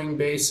ongoing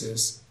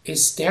basis,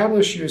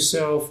 establish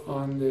yourself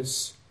on the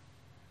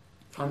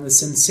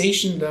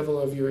sensation level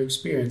of your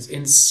experience,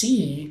 and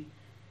see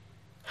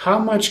how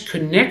much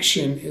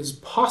connection is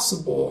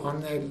possible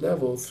on that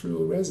level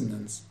through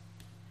resonance.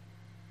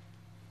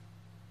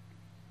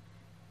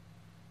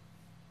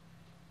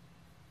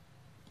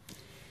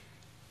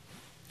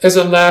 As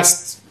a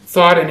last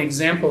thought and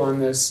example on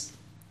this,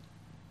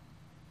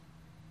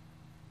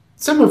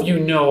 some of you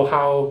know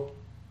how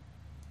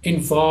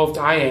involved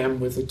I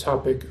am with the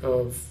topic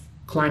of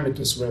climate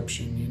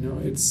disruption. You know,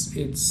 it's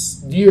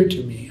dear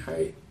to me.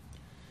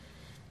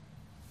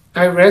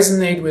 I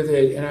resonate with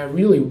it, and I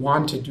really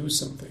want to do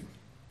something.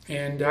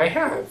 And I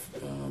have,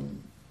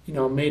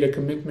 made a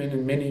commitment,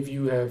 and many of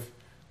you have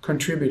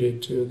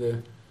contributed to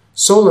the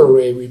solar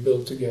array we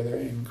built together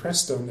in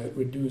Crestone that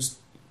reduced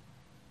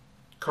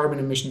carbon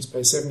emissions by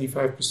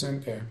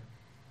 75% there.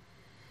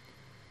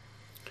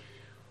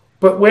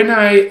 But when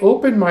I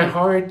open my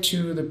heart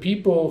to the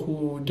people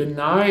who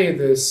deny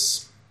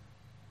this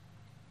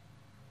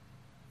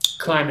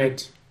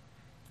climate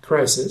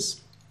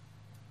crisis,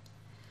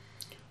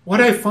 what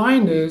I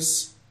find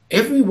is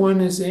everyone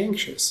is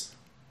anxious.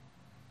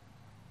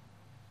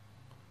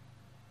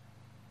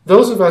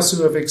 Those of us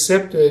who have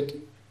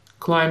accepted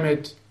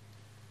climate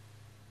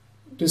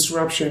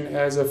disruption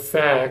as a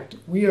fact,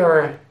 we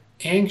are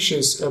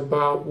anxious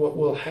about what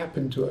will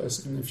happen to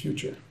us in the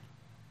future.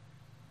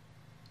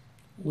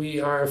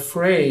 We are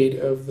afraid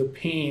of the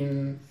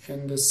pain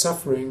and the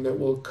suffering that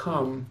will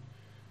come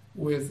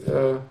with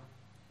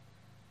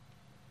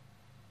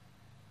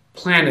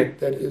planet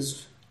that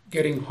is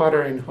getting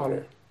hotter and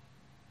hotter.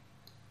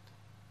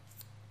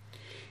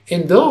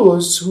 And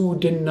those who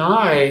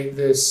deny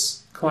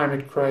this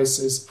climate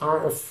crisis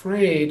are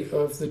afraid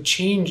of the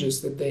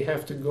changes that they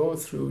have to go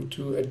through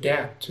to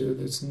adapt to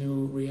this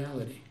new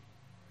reality.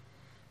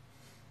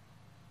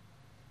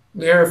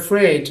 They're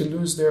afraid to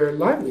lose their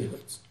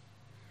livelihoods.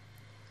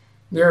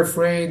 They're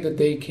afraid that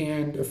they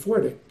can't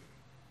afford it.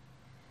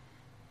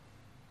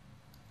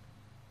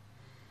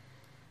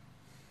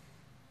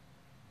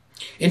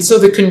 And so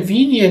the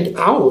convenient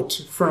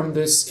out from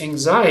this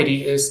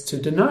anxiety is to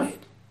deny it.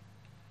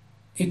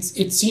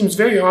 It seems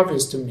very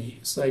obvious to me.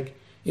 It's like,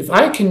 if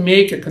I can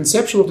make a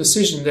conceptual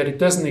decision that it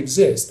doesn't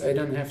exist, I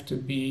don't have to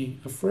be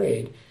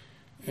afraid,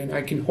 and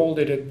I can hold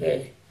it at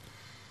bay.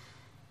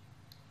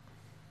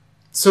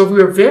 So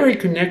we're very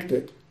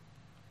connected.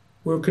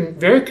 We're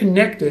very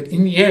connected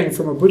in the end,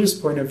 from a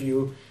Buddhist point of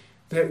view,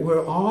 that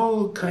we're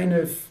all kind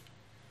of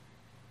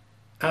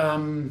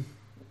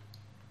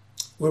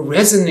we're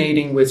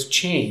resonating with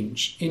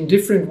change in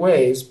different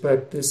ways,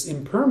 but this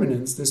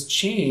impermanence, this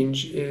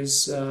change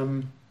is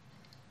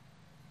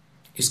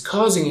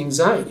causing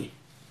anxiety.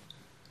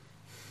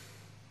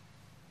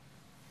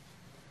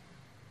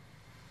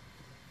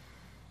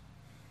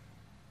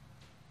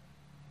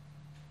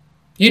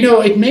 You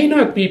know, it may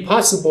not be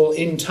possible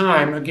in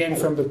time, again,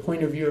 from the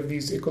point of view of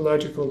these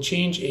ecological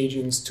change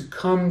agents, to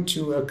come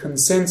to a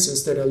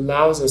consensus that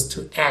allows us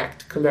to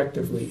act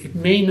collectively. It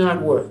may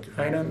not work.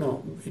 I don't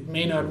know. It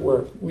may not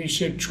work. We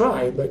should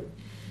try, but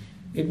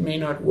it may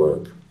not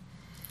work.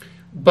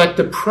 But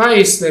the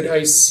price that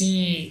I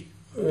see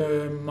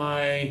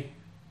my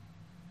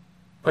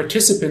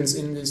participants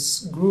in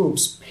these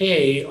groups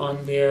pay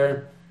on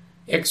their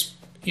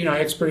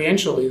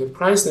experientially, the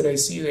price that I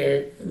see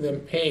them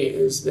pay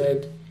is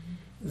that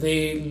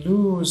they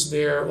lose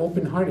their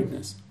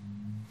open-heartedness.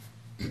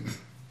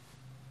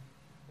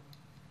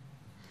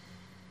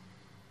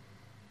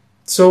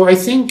 So I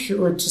think,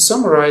 or to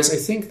summarize, I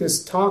think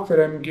this talk that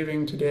I'm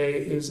giving today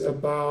is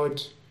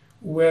about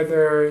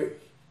whether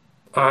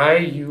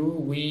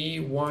we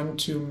want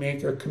to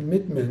make a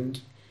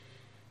commitment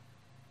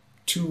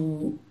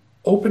to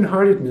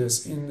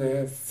open-heartedness in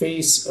the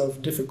face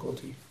of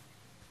difficulty.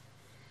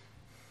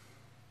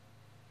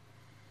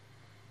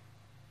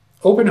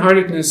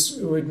 Open-heartedness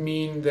would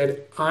mean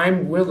that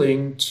I'm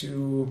willing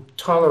to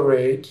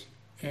tolerate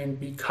and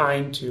be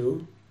kind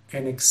to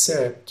and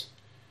accept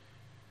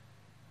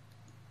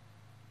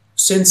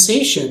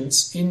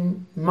sensations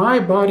in my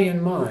body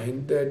and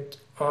mind that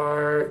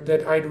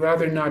I'd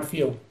rather not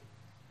feel.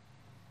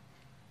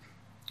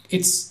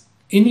 It's,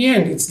 in the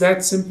end, it's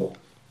that simple.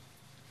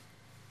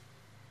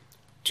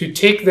 To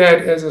take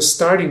that as a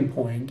starting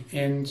point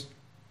and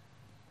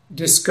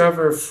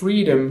discover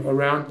freedom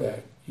around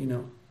that,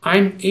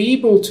 I'm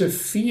able to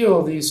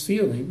feel these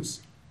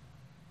feelings,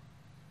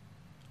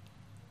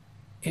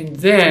 and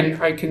then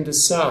I can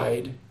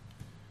decide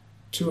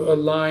to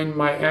align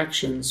my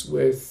actions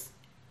with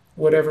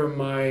whatever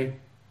my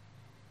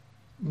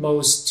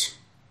most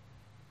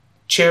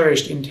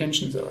cherished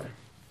intentions are.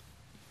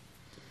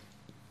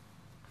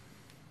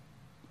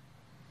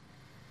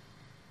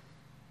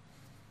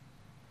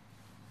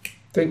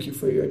 Thank you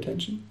for your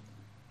attention.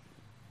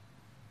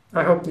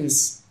 I hope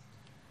these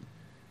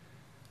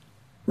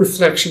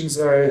reflections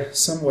are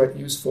somewhat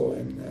useful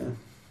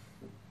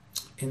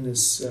in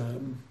this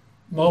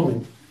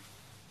moment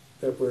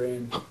that we're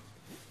in.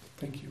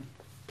 Thank you.